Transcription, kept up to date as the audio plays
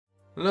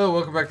Hello,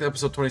 welcome back to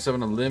episode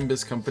 27 of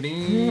Limbus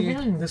Company.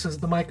 This is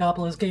the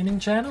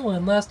MikopolisGAME channel,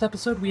 and last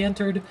episode we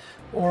entered,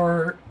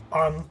 or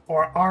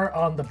are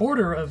on the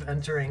border of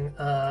entering,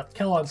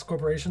 Kellogg's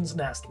Corporation's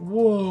nest.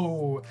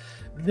 Whoa,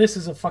 this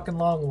is a fucking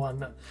long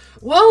one.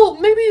 Well,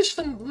 maybe you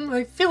shouldn't.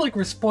 I feel like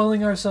we're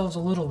spoiling ourselves a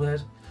little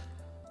bit.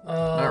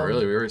 Not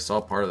really. We already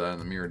saw part of that in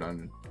the mirror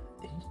dungeon.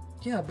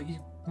 Yeah, but you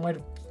might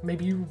have.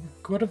 Maybe you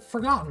could have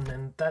forgotten,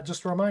 and that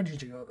just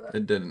reminded you of that.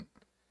 It didn't.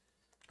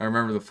 I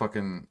remember the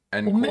fucking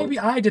end Well, quote. maybe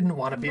I didn't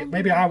want to be.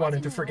 Maybe I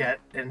wanted to forget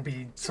and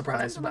be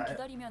surprised by it.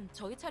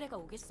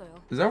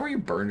 Is that where you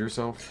burned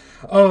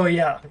yourself? Oh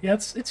yeah,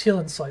 it's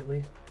healing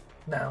slightly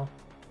now.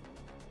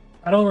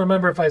 I don't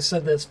remember if I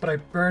said this, but I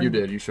burned. You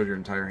did. You showed your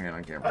entire hand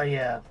on camera. Oh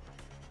yeah.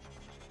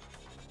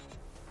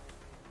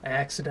 I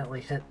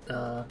accidentally hit.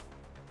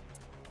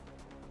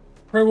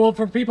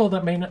 For people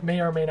that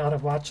may or may not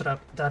have watched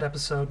that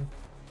episode,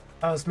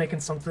 I was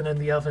making something in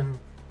the oven.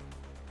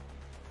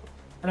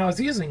 And I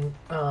was using,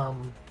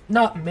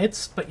 not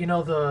mitts, but you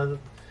know the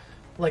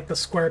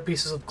square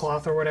pieces of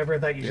cloth or whatever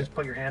that you just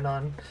put your hand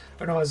on.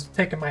 When I was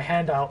taking my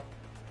hand out,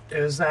 it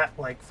was at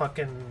like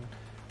fucking,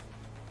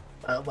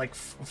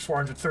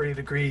 430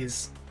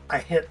 degrees. I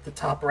hit the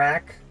top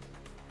rack,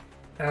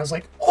 and I was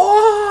like,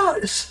 oh!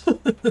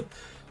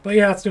 But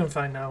yeah, it's doing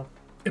fine now.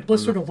 It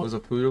blistered a little. Was the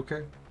food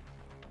okay?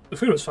 The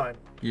food was fine.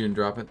 You didn't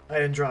drop it? I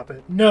didn't drop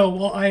it. No,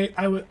 well,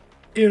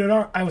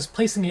 I was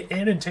placing it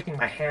in and taking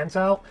my hands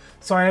out,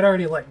 so I had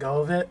already let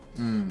go of it.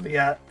 But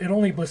yeah, it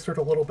only blistered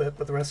a little bit,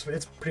 but the rest of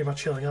it's pretty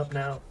much healing up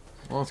now.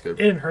 Well, that's good.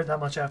 It didn't hurt that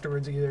much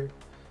afterwards either.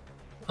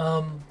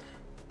 The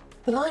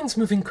line's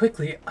moving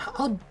quickly.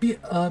 I'll be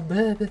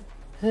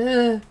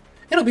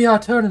it'll be our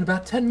turn in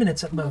about 10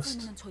 minutes at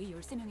most.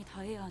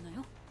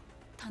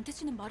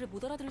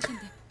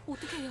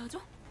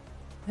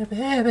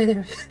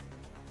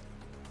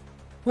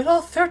 When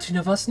all 13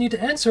 of us need to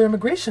answer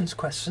immigration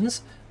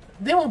questions,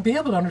 they won't be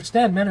able to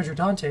understand Manager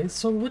Dante,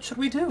 so what should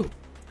we do?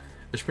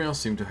 Ishmael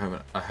seemed to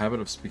have a habit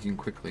of speaking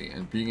quickly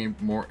and being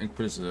more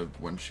inquisitive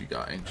when she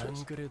got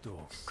anxious.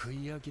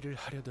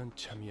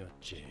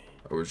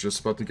 I was just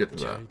about to get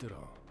to that.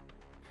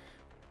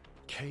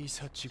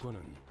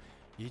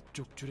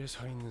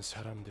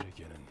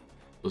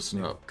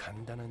 Listen up.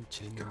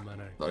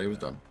 Thought he was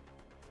done.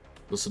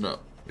 Listen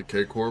up. The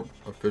K-Corp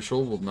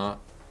official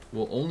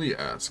will only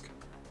ask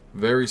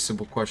very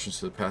simple questions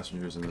to the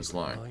passengers in this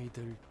line.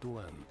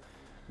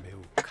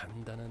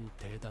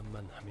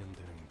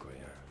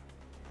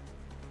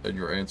 And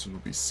your answers will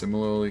be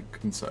similarly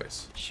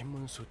concise.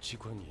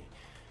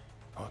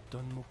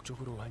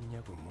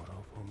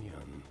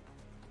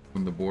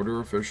 When the border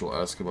official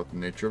asks about the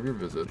nature of your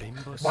visit,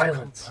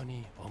 Violence.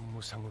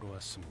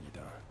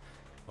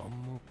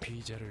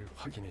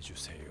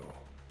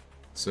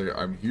 Say,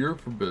 I'm here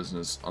for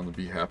business on the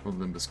behalf of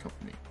Limbus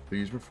Company.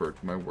 Please refer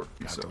to my work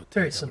visa.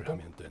 Very simple.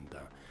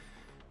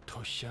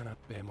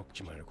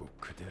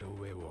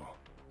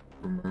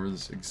 Remember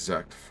this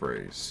exact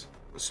phrase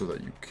so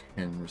that you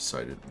can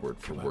recite it word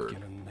for word.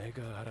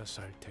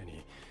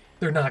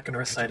 They're not going to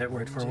recite it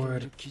word for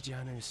word.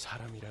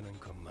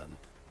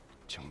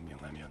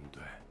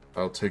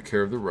 I'll take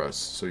care of the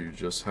rest, so you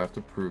just have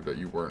to prove that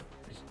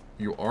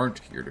you aren't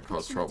here to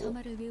cause trouble.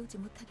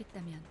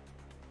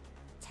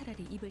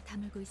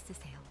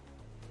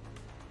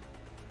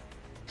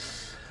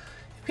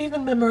 If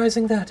even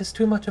memorizing that is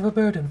too much of a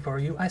burden for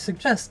you, I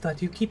suggest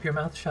that you keep your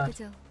mouth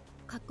shut.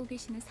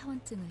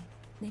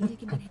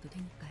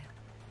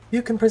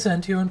 You can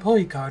present your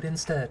employee card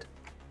instead.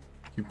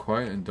 Keep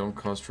quiet and don't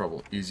cause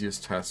trouble.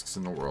 Easiest tasks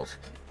in the world.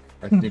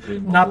 I think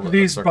Not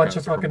these bunch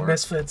of fucking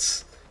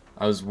misfits.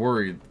 I was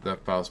worried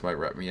that Faust might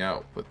rat me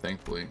out, but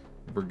thankfully,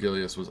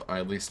 Virgilius was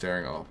idly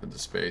staring off into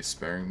space,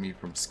 sparing me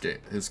from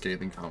his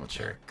scathing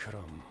commentary.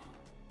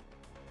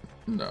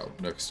 No,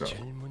 next up.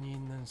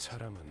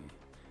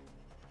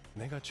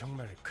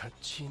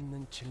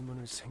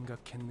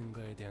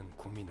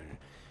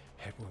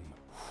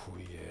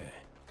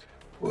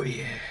 Oh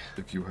yeah.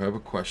 If you have a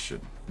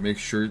question, make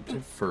sure to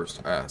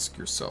first ask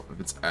yourself if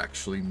it's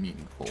actually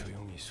meaningful.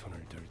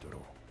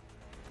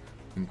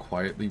 And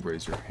quietly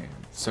raise your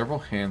hand. Several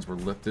hands were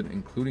lifted,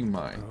 including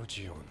mine.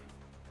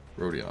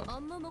 Rodion.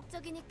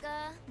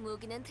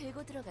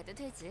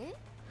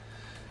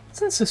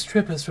 Since this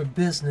trip is for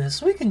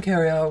business, we can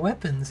carry our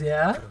weapons,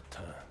 yeah?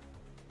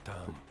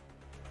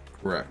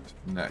 Correct.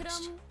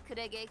 Next.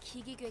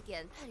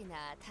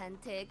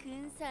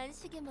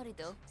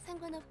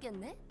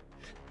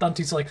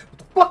 Dante's like, what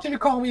the fuck did you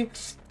call me?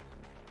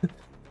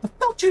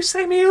 Don't you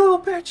say me, you little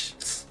bitch!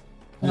 Just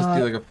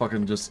be like a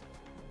fucking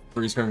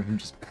freeze frame of him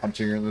just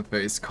punching her in the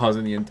face,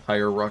 causing the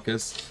entire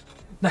ruckus.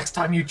 Next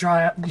time you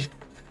die,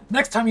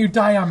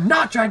 I'm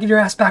not dragging your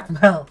ass back from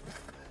hell.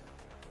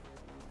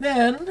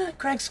 Then,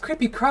 Greg's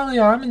creepy crawly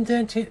arm and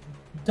Dante's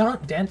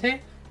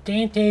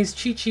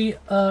Chi-Chi,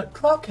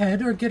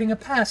 clockhead are getting a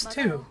pass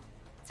too.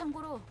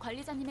 참고로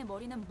관리자님의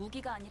머리는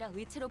무기가 아니라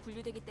의체로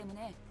분류되기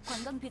때문에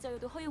관광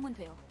비자여도 허용은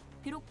돼요.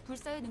 비록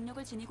불사의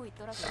능력을 지니고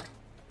있더라도요.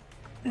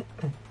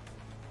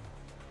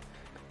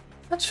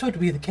 That should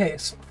be the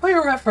case. For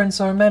your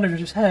reference, our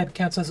manager's head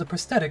counts as a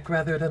prosthetic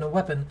rather than a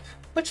weapon,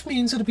 which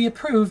means it'd be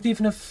approved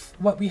even if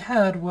what we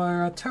had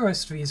were a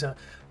tourist visa.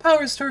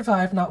 Powers to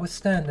revive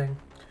notwithstanding.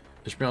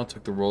 Ishmael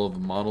took the role of a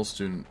model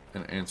student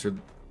and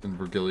answered in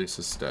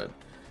Virgilius' stead.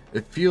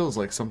 It feels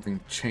like something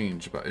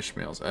changed about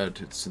Ishmael's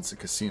attitude since the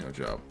casino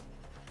job.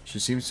 She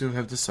seems to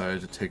have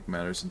decided to take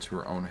matters into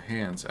her own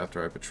hands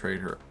after I betrayed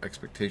her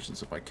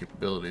expectations of my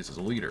capabilities as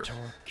a leader.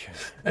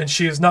 And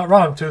she is not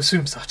wrong to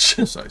assume such.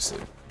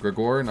 Precisely.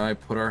 Gregor and I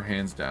put our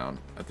hands down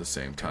at the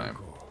same time.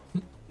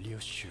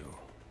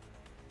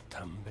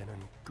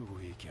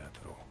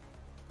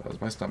 That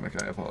was my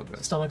stomach, I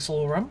apologize. Stomach's a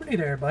little rumbly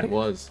there, buddy. It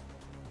was.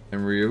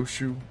 And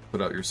Ryoshu,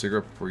 put out your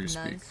cigarette before you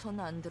speak.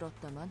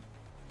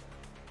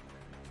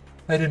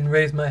 I didn't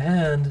raise my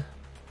hand.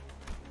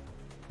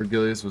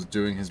 Virgilius was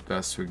doing his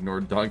best to ignore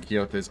Don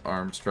Quixote's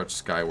arm stretched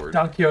skyward.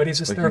 Don Quixote's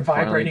just there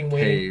vibrating,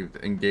 waiting. Caved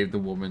and gave the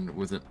woman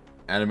with an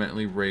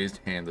adamantly raised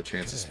hand the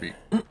chance to speak.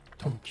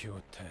 Don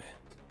Quixote.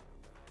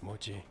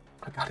 뭐지?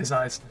 I got his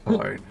eyes.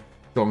 Fine.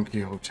 Don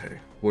Quixote,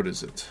 what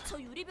is it? 저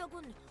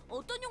유리벽은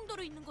어떤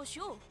용도로 있는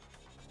것이오?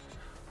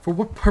 For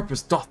what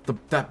purpose doth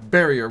that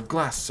barrier of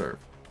glass serve?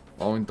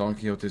 Following Don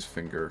Quixote's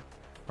finger,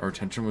 our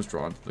attention was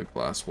drawn to the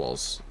glass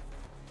walls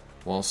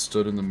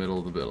stood in the middle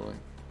of the building.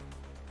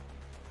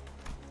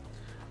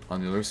 On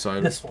the other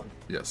side This one.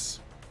 Yes.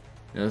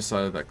 The other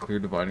side of that clear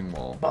dividing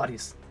wall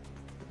Bodies.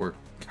 were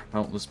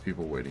countless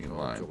people waiting in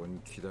line.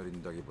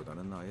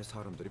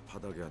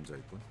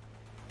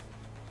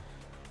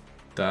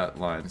 That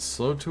line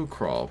slowed to a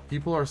crawl.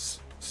 People are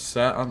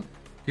sat on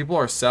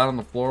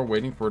the floor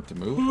waiting for it to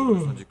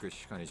move.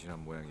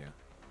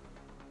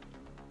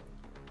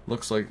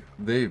 Looks like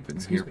they've been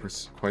here for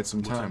quite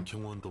some time.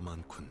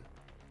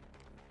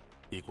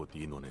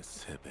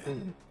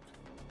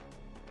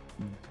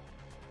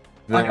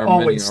 There are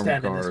always many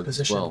stand in armed this guards as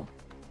position. well.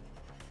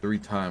 3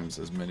 times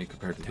as many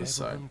compared to this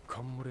side.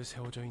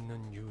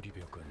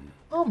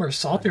 Elmer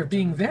Salter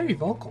being very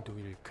vocal.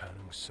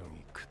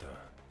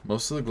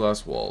 Most of the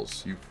glass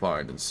walls you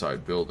find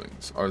inside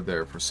buildings are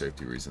there for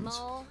safety reasons.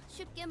 뭐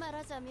쉽게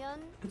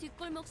말하자면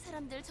뒷골목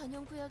사람들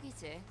전용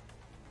구역이지.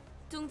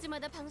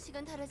 둥지마다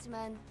방식은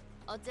다르지만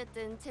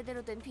어쨌든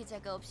제대로 된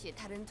비자가 없이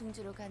다른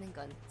둥지로 가는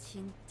건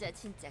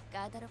진짜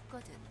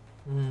까다롭거든.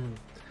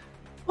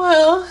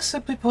 Well,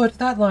 simply put,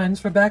 that line's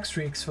for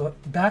backstreets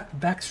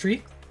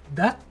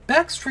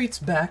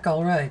back,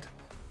 all right.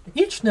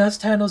 Each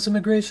nest handles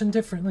immigration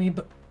differently,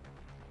 but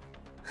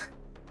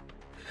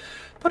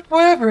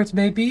wherever it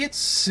may be, it's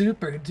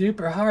super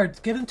duper hard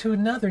to get into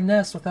another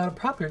nest without a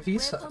proper 왜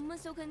visa.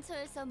 검문소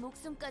근처에서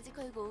목숨까지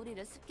걸고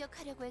우리를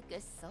습격하려고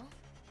했겠어?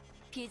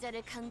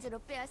 비자를 강제로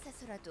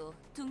빼앗아서라도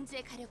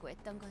둥지에 가려고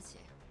했던 거지.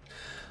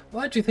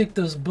 Why'd you think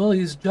those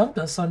bullies jumped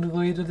us on the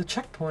way to the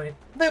checkpoint?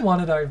 They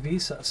wanted our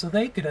visa so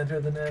they could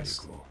enter the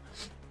nest.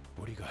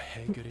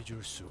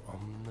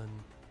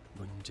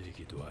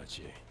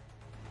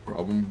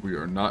 Problem we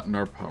are not in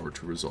our power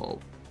to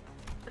resolve.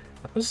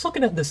 I was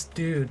looking at this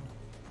dude.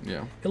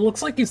 Yeah. It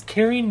looks like he's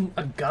carrying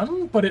a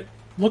gun, but it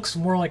looks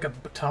more like a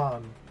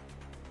baton.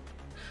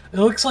 It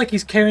looks like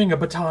he's carrying a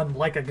baton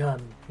like a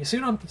gun. You see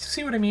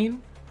what I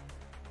mean?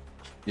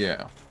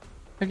 Yeah.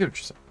 I get what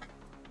you're saying.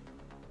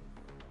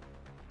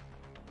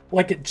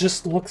 Like it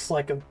just looks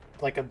like a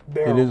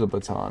barrel. It is a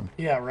baton.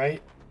 Yeah,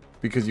 right?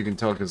 Because you can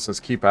tell because it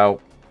says keep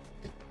out.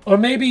 Or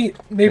maybe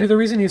the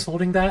reason he's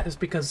holding that is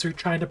because they're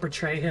trying to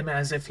portray him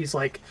as if he's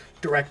like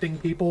directing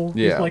people.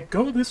 Yeah. He's like,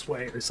 go this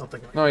way or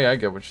something like that. No, yeah, I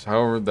get what you're saying.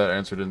 However, that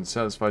answer didn't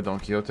satisfy Don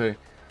Quixote.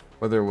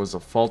 Whether it was a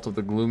fault of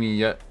the gloomy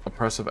yet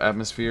oppressive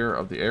atmosphere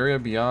of the area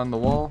beyond the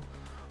wall,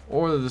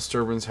 or the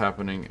disturbance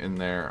happening in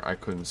there, I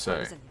couldn't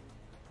say.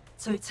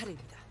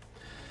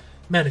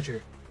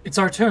 Manager, it's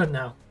our turn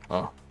now.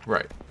 Oh,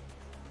 right.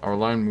 Our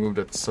line moved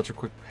at such a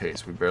quick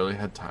pace, we barely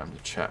had time to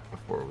chat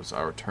before it was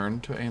our turn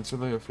to answer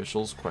the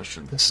official's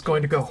question. This is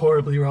going to go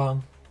horribly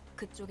wrong.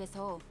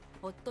 그쪽에서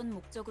어떤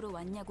목적으로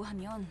왔냐고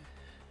하면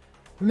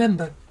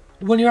Remember,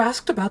 when you're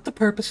asked about the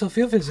purpose of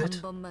your visit...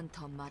 한 번만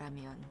더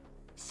말하면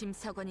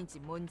심사관인지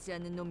뭔지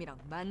아는 놈이랑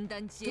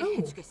만단지에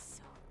Oh.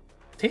 해주겠어.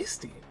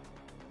 Tasty.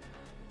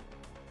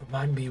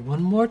 Remind me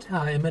one more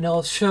time and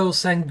I'll show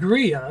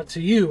sangria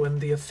to you and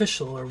the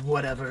official or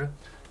whatever.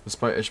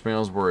 Despite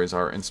Ishmael's worries,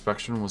 our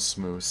inspection was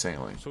smooth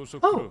sailing.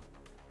 Oh.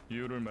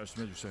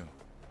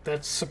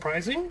 That's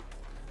surprising.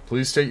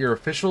 Please state your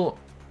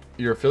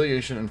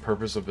affiliation and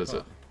purpose of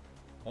visit.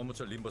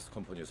 업무처 림버스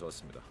컴퍼니에서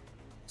왔습니다.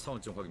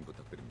 사원증 확인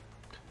부탁드립니다.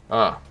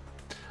 Ah,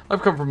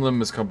 I've come from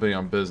Limbus company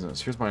on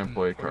business. Here's my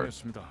employee card.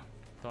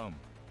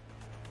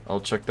 I'll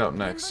check out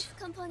next. 림버스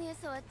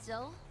컴퍼니에서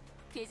왔죠.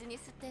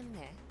 비즈니스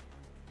때문에.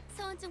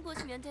 사원증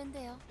보시면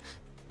된대요.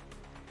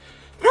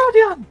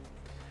 Rodion!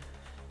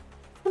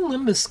 From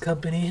Limbus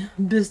Company,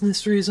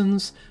 business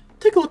reasons.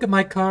 Take a look at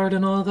my card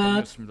and all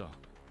that.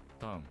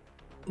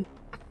 He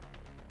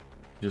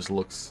just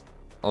looks.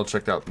 I'll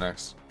check out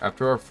next.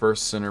 After our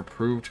first sinner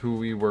proved who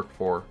we work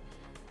for,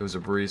 it was a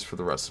breeze for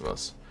the rest of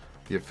us.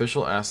 The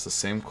official asked the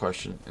same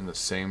question in the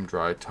same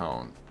dry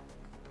tone.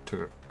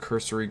 Took a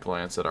cursory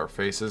glance at our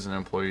faces and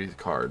employee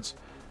cards,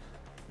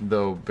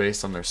 though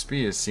based on their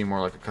speed, it seemed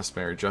more like a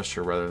customary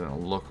gesture rather than a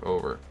look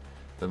over,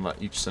 then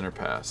let each center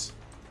pass.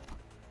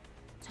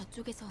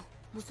 저쪽에서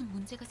무슨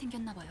문제가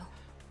생겼나 봐요.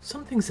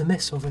 Something's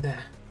amiss over there.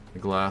 The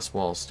glass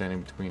wall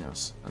standing between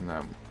us and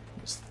them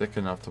was thick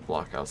enough to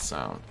block out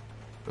sound.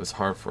 It was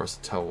hard for us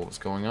to tell what was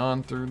going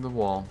on through the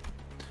wall.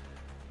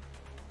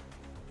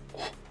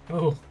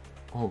 Oh.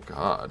 Oh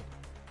God.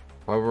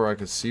 However, I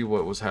could see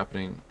what was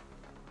happening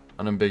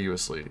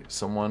unambiguously.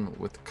 Someone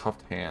with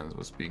cuffed hands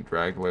was being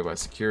dragged away by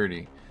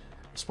security.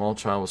 A small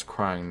child was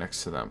crying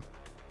next to them.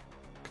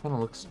 Kind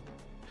of looks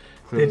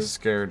clearly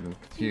scared and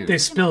confused. They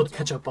spilled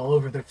ketchup all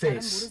over their 잘은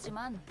face.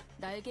 모르지만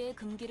날개의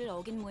금기를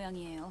어긴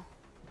모양이에요.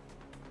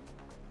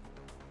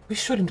 We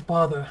shouldn't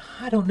bother.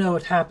 I don't know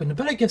what happened,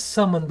 but I guess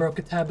someone broke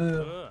a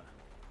taboo.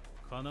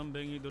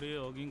 가난뱅이들이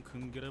어긴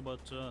금기를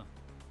봤자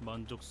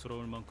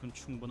만족스러울 만큼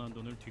충분한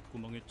돈을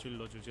뒷구멍에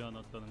찔러주지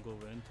않았다는 거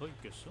웬 더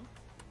있겠어?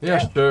 Yeah,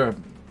 sure.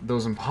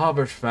 Those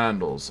impoverished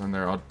vandals and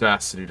their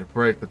audacity to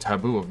break the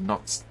taboo of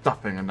not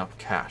stuffing enough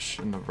cash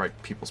in the right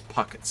people's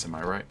pockets, am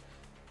I right?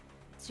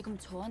 지금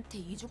저한테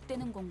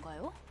이죽되는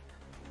건가요?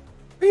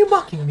 Are you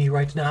mocking me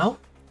right now?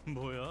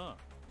 뭐야?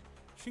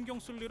 신경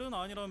쓸 일은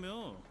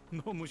아니라며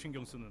너무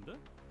신경 쓰는데?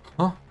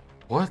 Huh?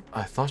 What?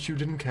 I thought you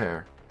didn't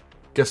care.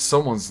 Guess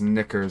someone's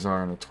knickers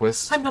are in a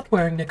twist. I'm not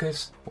wearing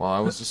knickers. While I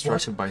was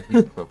distracted by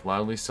Heathcliff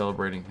loudly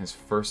celebrating his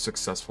first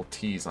successful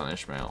tease on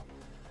Ishmael,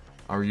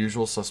 our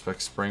usual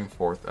suspect sprang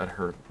forth at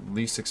her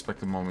least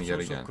expected moment yet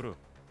again.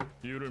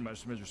 이유를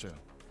말씀해 주세요.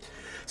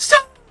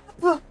 Stop!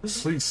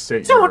 Please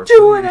state Don't your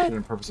do it! affiliation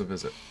and purpose of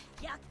visit.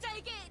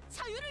 약자에게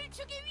자유를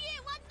주기 위해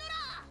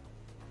왔노라.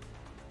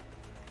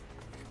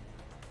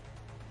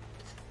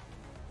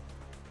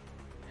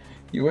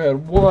 You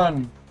had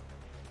one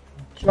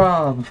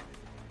job.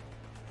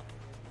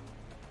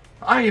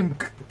 I am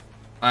come?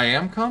 I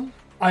am come.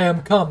 I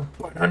have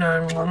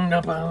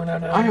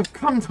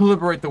come to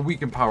liberate the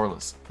weak and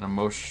powerless. An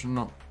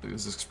emotion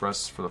is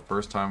expressed for the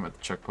first time at the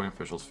checkpoint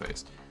official's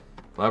face.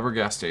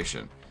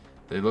 Flabbergastation.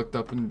 They looked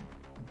up in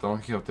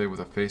Don Quixote with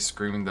a face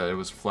screaming that it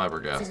was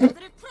flabbergasted.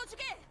 그들을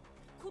풀어주게.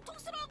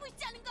 고통스러워하고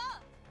있지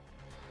않은가?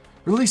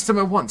 Release them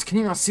at once. Can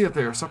you not see that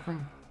they are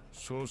suffering?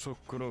 소속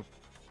그룹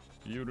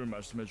이유를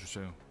말씀해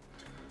주세요.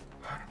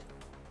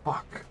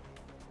 Fuck.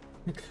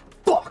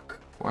 Fuck!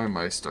 Why am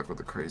I stuck with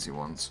the crazy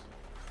ones?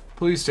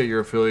 Please state your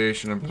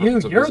affiliation and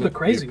purpose of You're visit. the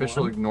crazy The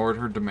official one. ignored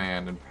her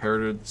demand and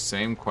parroted the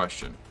same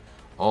question.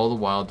 All the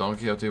while, Don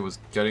Quixote was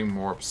getting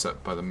more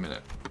upset by the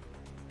minute.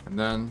 And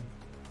then,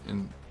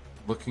 in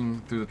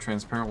looking through the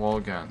transparent wall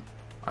again,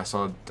 I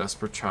saw a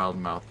desperate child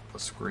mouth a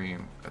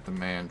scream at the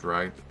man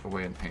dragged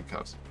away in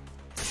handcuffs.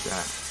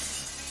 Dad.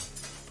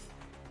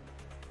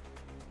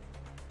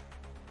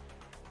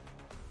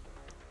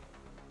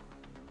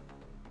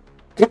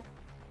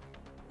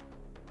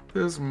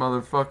 This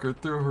motherfucker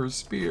threw her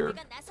spear.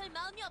 내가 나설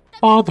마음이 없다면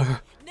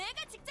Father.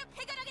 내가 직접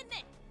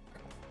해결하겠네.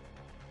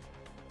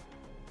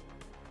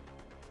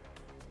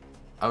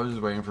 I was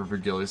just waiting for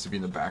Virgilius to be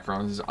in the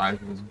background. His eyes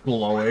was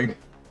glowing.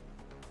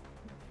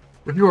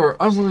 If you are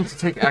unwilling to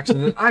take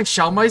action, then I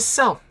shall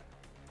myself.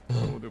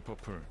 코드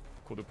퍼플,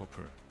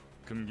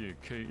 금기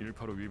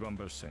K185 위반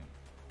발생.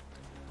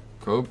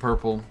 Code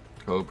purple,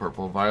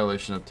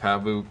 violation of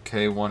taboo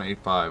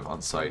K185 on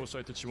site.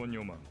 트롬보사이트 지원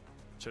요망,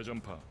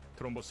 재전파,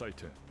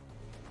 트롬보사이트.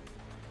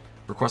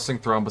 Requesting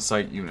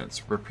thrombocyte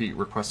units. Repeat,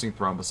 requesting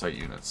thrombocyte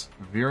units.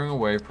 Veering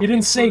away from... He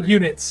didn't say inquiry.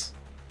 units.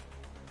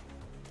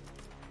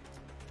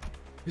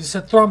 He just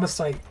said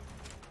thrombocyte.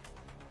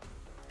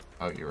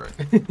 Oh, you're right.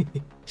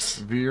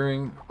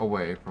 Veering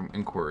away from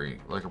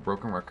inquiry. Like a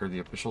broken record, the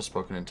official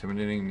spoke an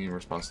intimidating, mean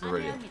response to the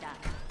radio. 안내합니다.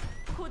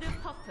 코드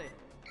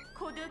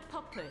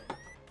퍼플.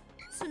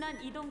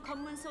 순환 이동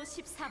검문소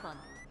 14번.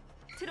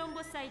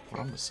 트롬보사이트.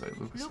 Thrombocyte,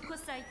 Lucas.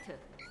 루코사이트.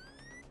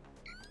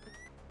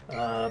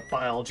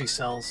 Biology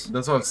cells.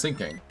 That's what I was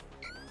thinking.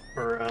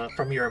 Or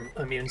from your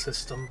immune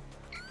system.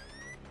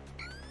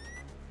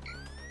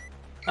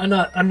 I'm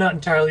not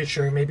entirely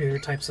sure. Maybe they're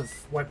types of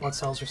white blood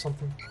cells or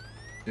something.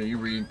 Yeah, you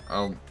read.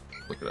 I'll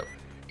look it up.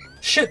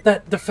 Shit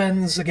that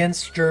defends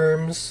against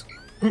germs.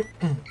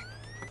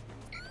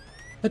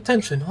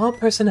 Attention, all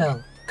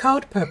personnel.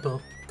 Code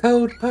purple.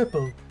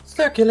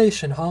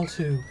 Circulation hall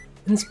 2.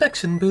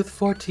 Inspection booth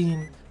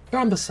 14.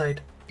 Thrombocyte.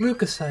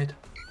 Leukocyte.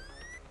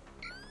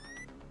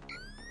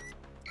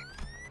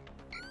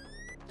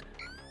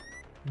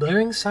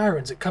 Blaring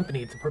sirens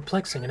accompanied the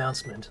perplexing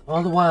announcement.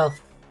 All the while,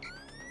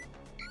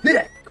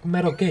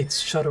 metal gates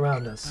shut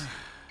around us.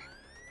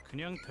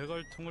 그냥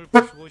대갈통을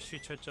부수고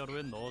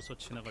시체자루에 넣어서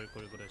지나갈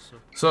걸 그랬어.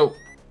 So,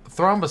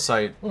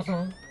 thrombocyte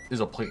is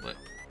a platelet.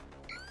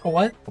 A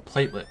what? A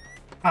platelet.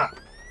 Ah.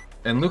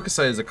 And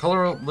leukocyte is a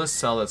colorless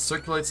cell that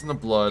circulates in the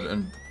blood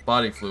and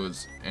body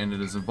fluids, and it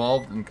is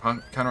involved in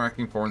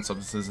counteracting foreign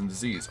substances and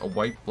disease. A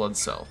white blood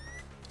cell.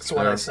 That's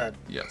what I said.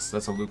 Yes,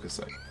 that's a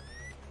leukocyte.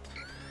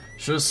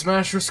 Should have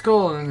smashed her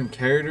skull and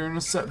carried her in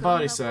a set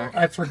body sack.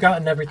 I've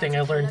forgotten everything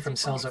I learned from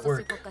cells at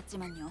work.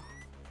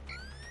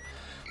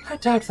 I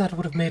doubt that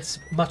would have made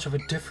much of a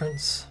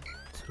difference.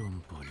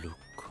 트롬보,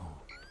 루코.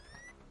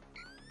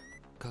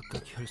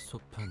 각각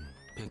혈소판,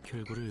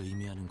 백혈구를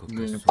의미하는 것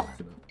같소.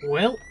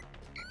 Well,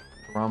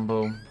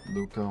 Trombo,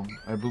 leuco.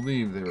 I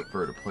believe they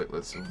refer to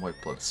platelets and white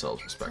blood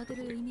cells, 저들을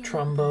respectively. 의미하는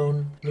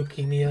trombone,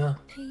 leukemia.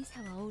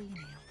 K사와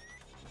어울리네요.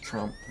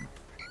 Trump.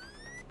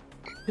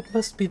 It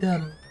must be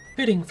them.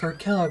 Fitting for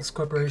Kellogg's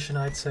Corporation,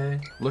 I'd say.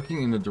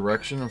 Looking in the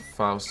direction of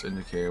Faust's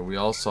indicator, we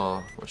all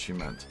saw what she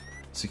meant.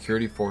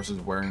 Security forces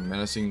wearing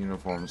menacing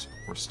uniforms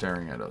were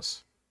staring at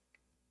us.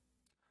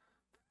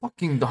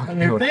 Fucking Don I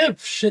mean, if Quixote. they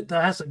have shit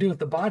that has to do with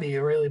the body,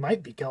 it really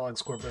might be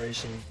Kellogg's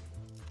Corporation.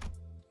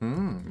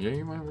 Yeah,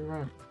 you might be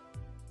right.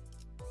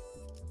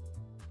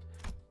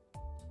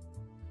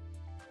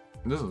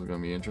 This is gonna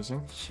be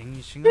interesting.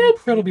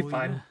 It'll be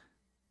fine.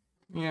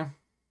 Yeah.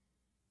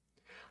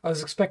 I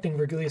was expecting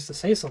Virgilius to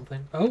say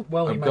something. Oh,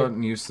 well, he I've might.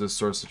 gotten used to this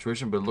sort of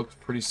situation, but it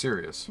looked pretty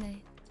serious.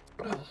 네,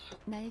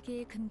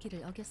 날개의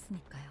금기를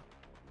어겼으니까요.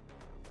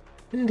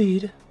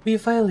 Indeed, we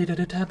violated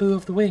a taboo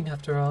of the wing,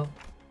 after all.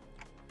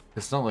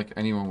 It's not like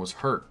anyone was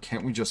hurt.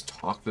 Can't we just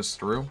talk this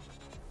through?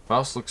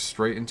 Faust looked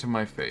straight into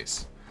my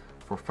face.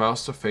 For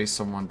Faust to face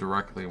someone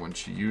directly when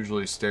she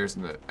usually stares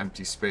into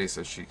empty space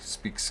as she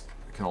speaks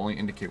can only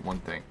indicate one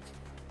thing.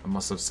 I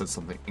must have said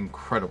something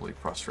incredibly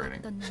frustrating.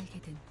 어떤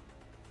날개든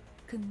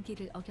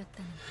금기를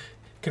어겼다는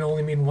Can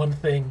only mean one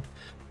thing.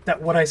 That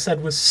what I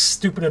said was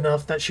stupid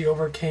enough that she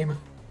overcame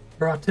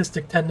her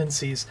autistic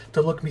tendencies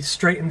to look me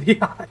straight in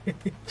the eye.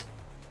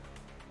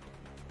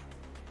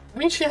 I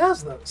mean, she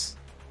has those.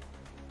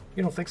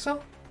 You don't think so?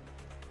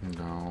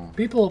 No.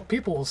 People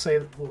will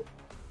say,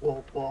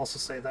 will also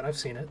say that. I've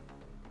seen it.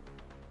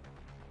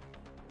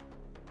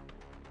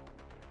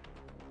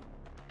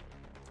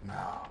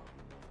 No.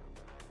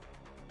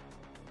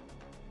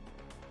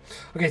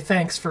 Okay,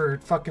 thanks for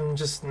fucking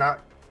just not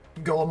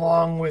going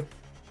along with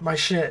my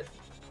shit.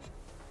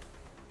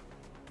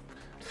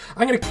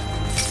 I'm gonna...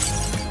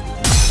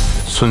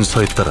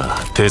 순서에 따라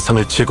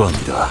대상을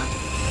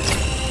제거합니다.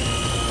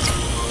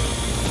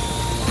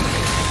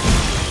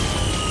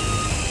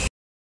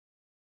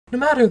 No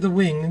matter the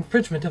wing,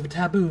 infringement of a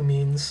taboo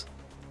means...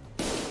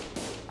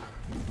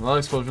 The loud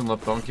explosion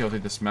left Don Quixote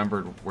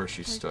dismembered where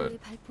she stood. 별도의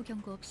발포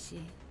경고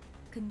없이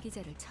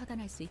금기자를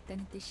처단할 수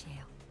있다는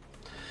뜻이에요.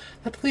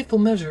 That lethal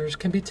measures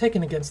can be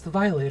taken against the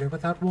violator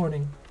without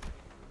warning.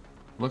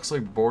 Looks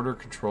like border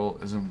control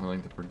isn't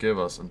willing to forgive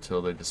us until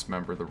they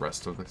dismember the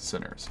rest of the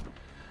sinners.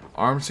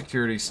 Armed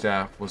security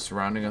staff was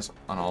surrounding us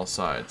on all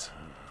sides.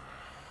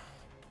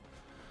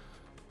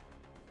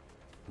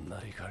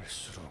 날이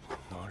갈수록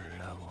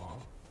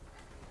놀라워.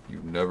 You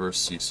never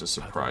cease to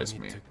surprise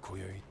me.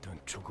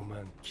 고여있던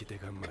조그만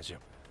기대감마저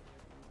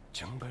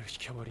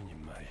증발시켜버리니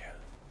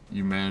말이야.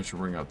 You managed to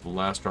bring out the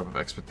last drop of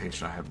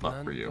expectation I had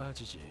left for you.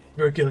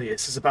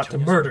 Virgilius is about to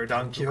murder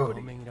Don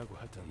Quixote.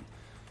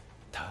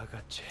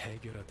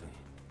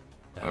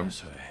 I'm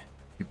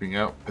keeping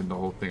out, pin the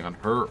whole thing on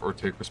her, or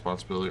take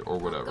responsibility, or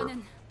whatever.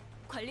 아까는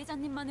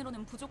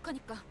관리자님만으로는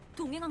부족하니까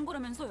동행한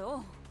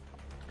거라면서요.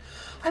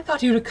 I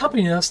thought you'd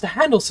accompany us to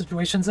handle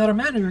situations that our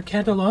manager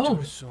can't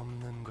alone. 수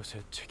없는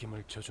것에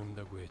책임을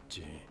져준다고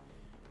했지.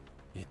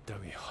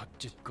 이따위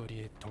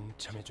헛짓거리에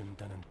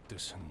동참해준다는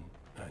뜻은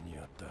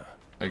아니었다.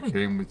 I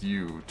came with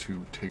you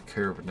to take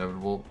care of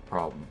inevitable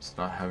problems,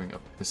 not having a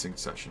pissing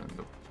session in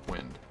the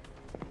wind.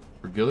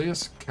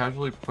 Virgilius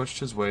casually pushed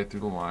his way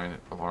through the line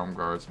of armed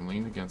guards and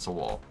leaned against a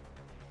wall.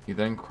 He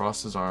then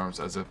crossed his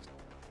arms as if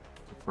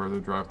to further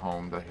drive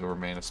home that he'll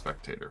remain a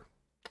spectator.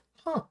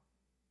 Huh.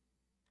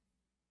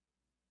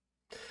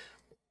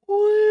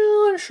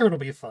 Well, I'm sure it'll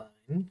be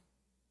fine.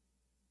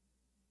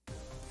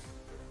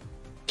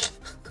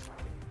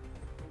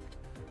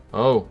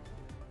 Oh.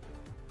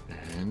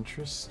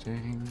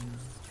 Interesting.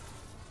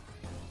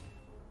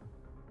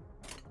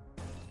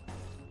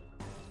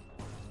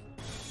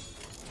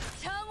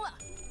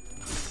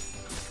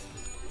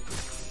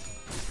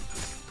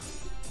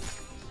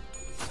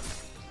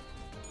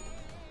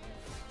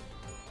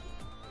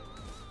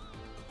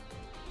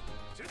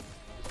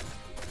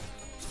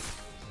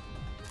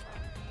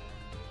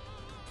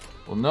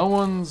 Well, no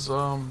one's,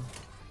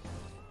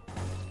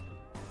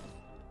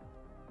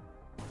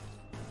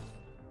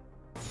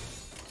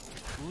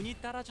 운이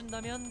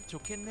따라준다면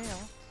좋겠네요.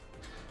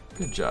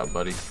 Good job,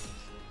 buddy.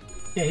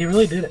 Yeah, he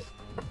really did it.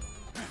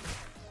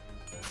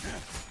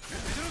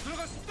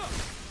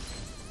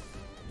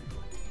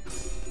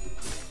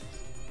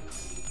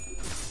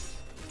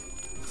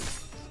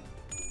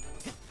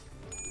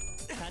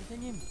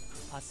 단테님,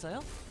 봤어요?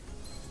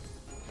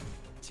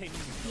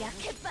 재밌는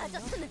약해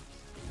빠졌으면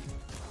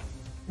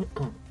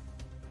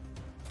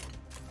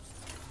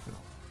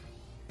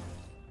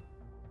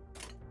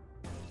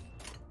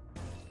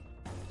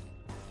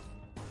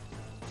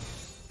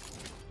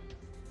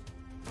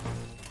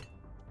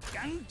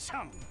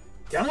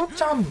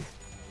Yangcham!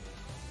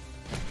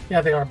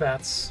 Yeah, they are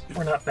bats.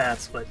 Or not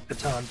bats, but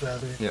batons,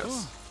 rather.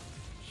 Yes.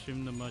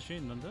 씹는 맛이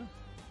있는데?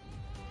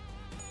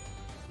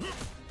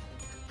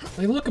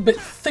 They look a bit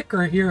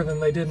thicker here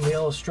than they did in the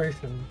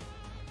illustration.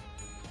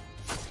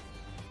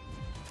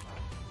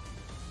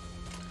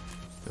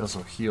 They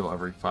also heal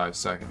every 5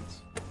 seconds.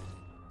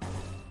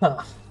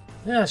 Huh.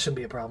 Yeah, that shouldn't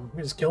be a problem.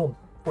 We just kill them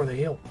before they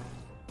heal.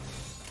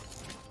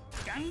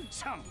 You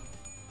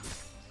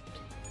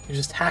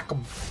just hack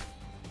them.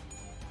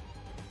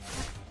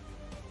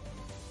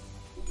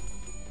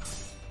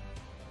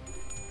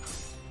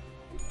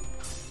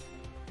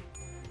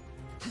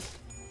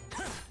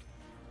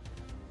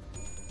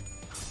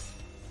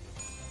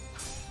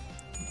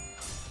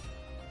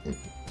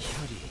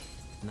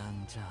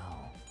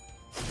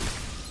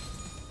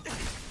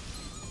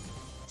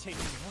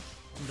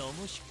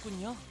 너무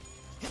쉽군요.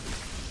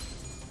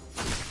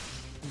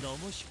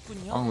 너무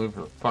쉽군요. I'll move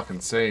for the fucking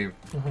save.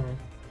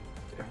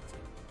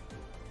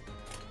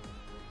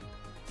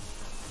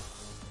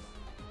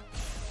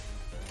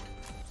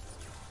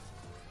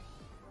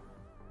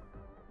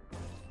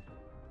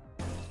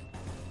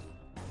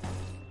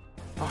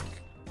 Fuck.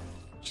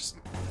 Just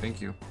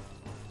thank you.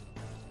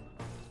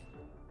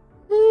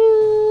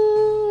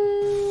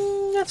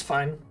 That's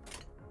fine.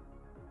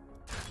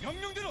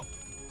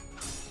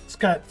 It's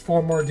got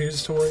 4 more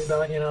dudes to worry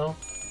about, you know.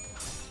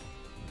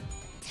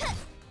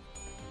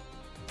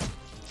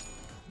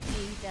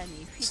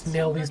 Just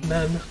nail these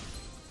men.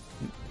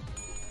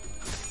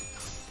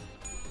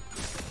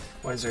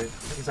 What is there?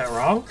 Is that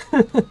wrong?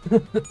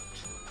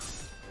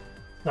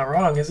 Not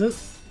wrong, is it?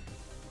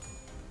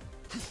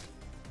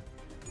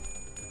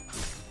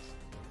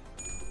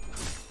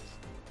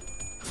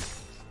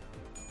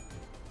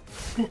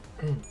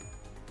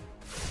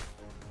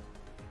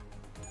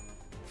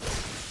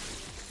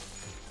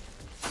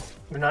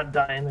 They're not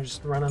dying, they're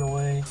just running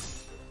away.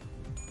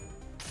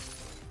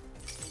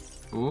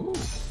 Ooh.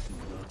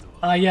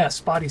 Ah,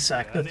 yes, body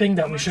sack. The thing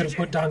that we should have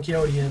put Don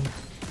Quixote in.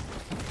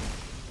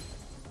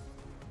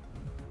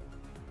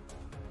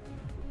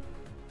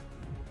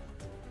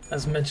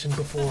 As mentioned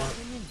before.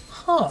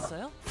 Huh.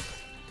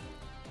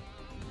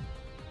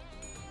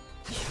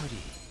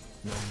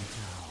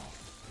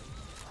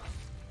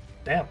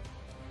 Damn.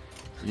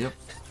 Yep.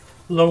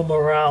 Low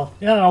morale.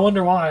 Yeah, I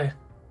wonder why.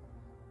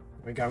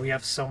 Oh my god, we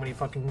have so many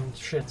fucking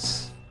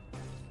shits.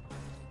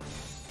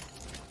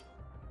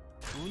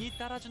 운이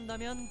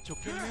따라준다면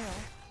좋겠네요.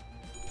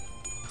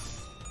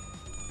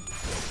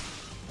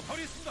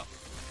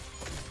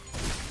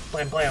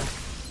 Blam blam.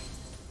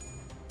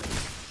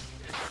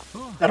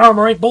 That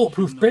armor ain't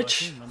bulletproof,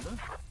 bitch.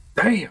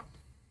 Damn.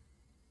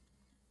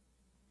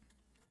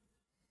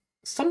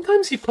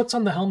 Sometimes he puts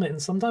on the helmet and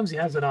sometimes he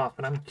has it off,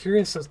 and I'm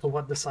curious as to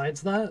what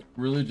decides that.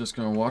 Really just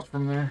gonna watch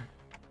from there?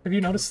 Have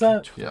you noticed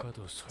that? Yeah.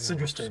 It's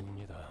interesting.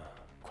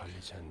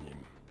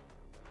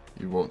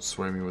 You won't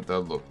sway me with that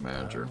look,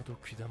 manager.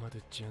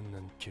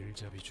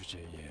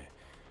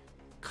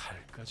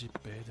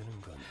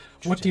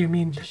 What do you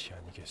mean?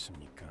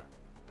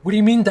 What do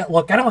you mean that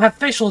look? I don't have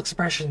facial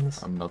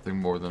expressions. I'm nothing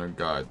more than a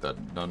guide that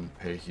none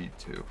pay heed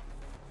to.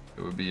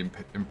 It would be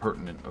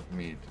impertinent of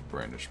me to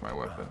brandish my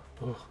weapon.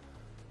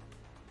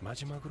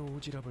 마지막으로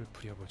오지랖을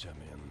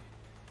부려보자면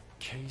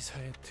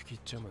K사의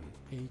특이점은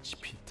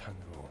HP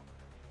탄으로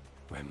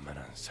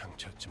웬만한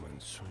상처쯤은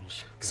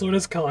순식간에 So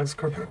does Kellogg's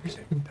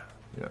Corporation.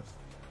 Yes.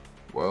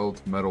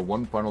 Weld metal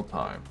one final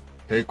time.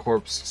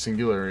 K-Corp's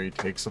singularity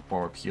takes the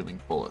form of healing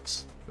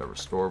bullets that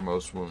restore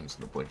most wounds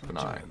in the blink of an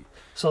eye.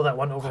 So that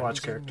one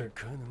Overwatch character.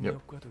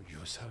 Yep.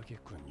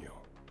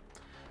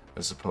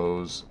 I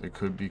suppose it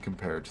could be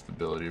compared to the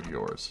ability of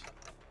yours.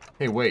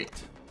 Hey,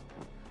 wait.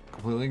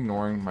 Completely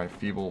ignoring my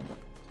feeble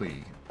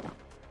plea.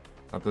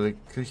 Not that they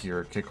could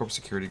hear, K-Corp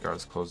security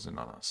guards closed in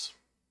on us.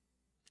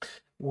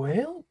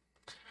 Well,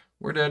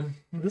 we're dead.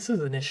 This is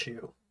an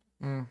issue.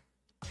 We're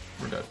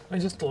dead. I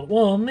just thought,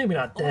 well, maybe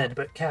not dead,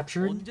 but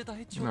captured.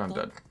 Not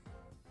dead.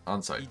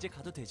 On site.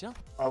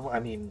 Oh, I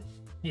mean,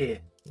 yeah.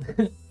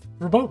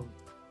 Verboten.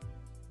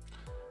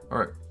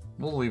 Alright,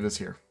 we'll leave this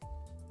here.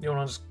 You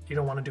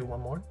don't want to do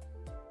one more?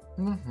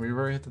 No, we've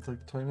already hit the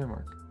 20-minute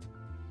mark.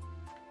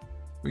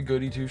 We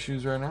goody two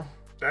shoes right now?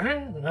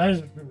 I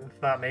just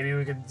thought maybe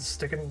we could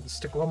stick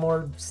one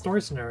more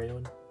story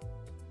scenario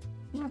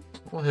in.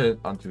 We'll hit it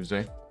on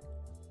Tuesday.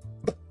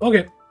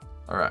 Okay.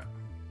 Alright.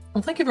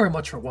 Well, thank you very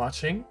much for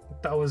watching.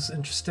 That was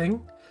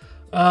interesting.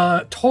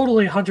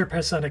 Totally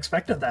 100%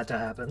 expected that to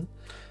happen.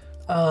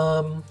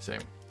 Same.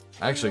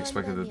 I actually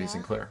expected it to be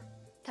Sinclair.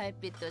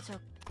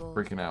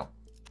 Freaking out.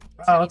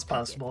 Oh, it's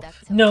possible.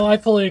 No, I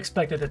fully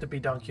expected it to be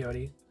Don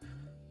Quixote.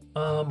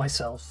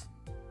 Myself.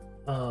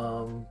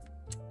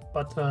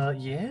 But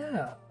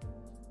yeah.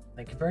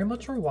 Thank you very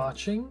much for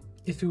watching.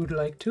 If you would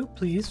like to,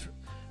 please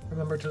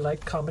remember to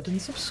like, comment,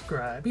 and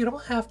subscribe. You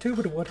don't have to,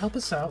 but it would help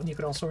us out, and you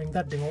can also ring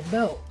that ding old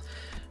bell.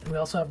 And we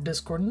also have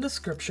Discord in the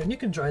description. You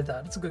can join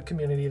that. It's a good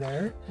community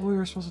there. Oh, we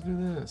were supposed to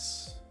do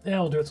this. Yeah,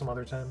 we'll do it some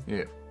other time.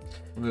 Yeah.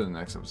 We'll do it in the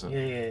next episode.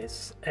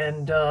 Yes.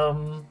 And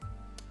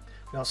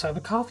we also have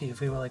a coffee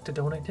if you would like to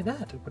donate to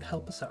that. It would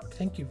help us out.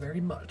 Thank you very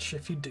much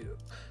if you do.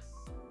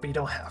 But you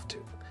don't have to.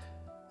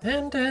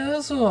 And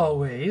as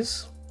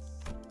always,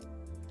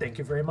 thank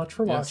you very much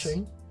for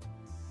watching.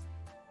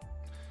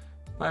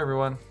 Bye,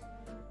 everyone.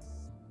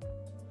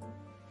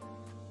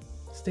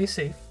 Stay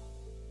safe.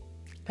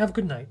 Have a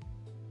good night.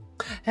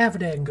 Have a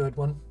dang good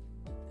one.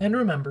 And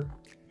remember,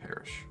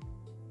 Perish.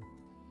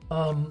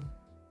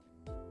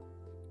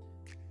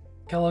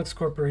 Kellogg's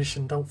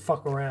Corporation don't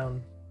fuck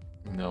around.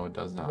 No, it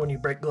does not. When you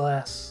break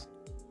glass.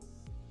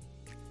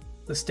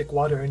 They stick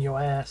water in your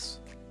ass.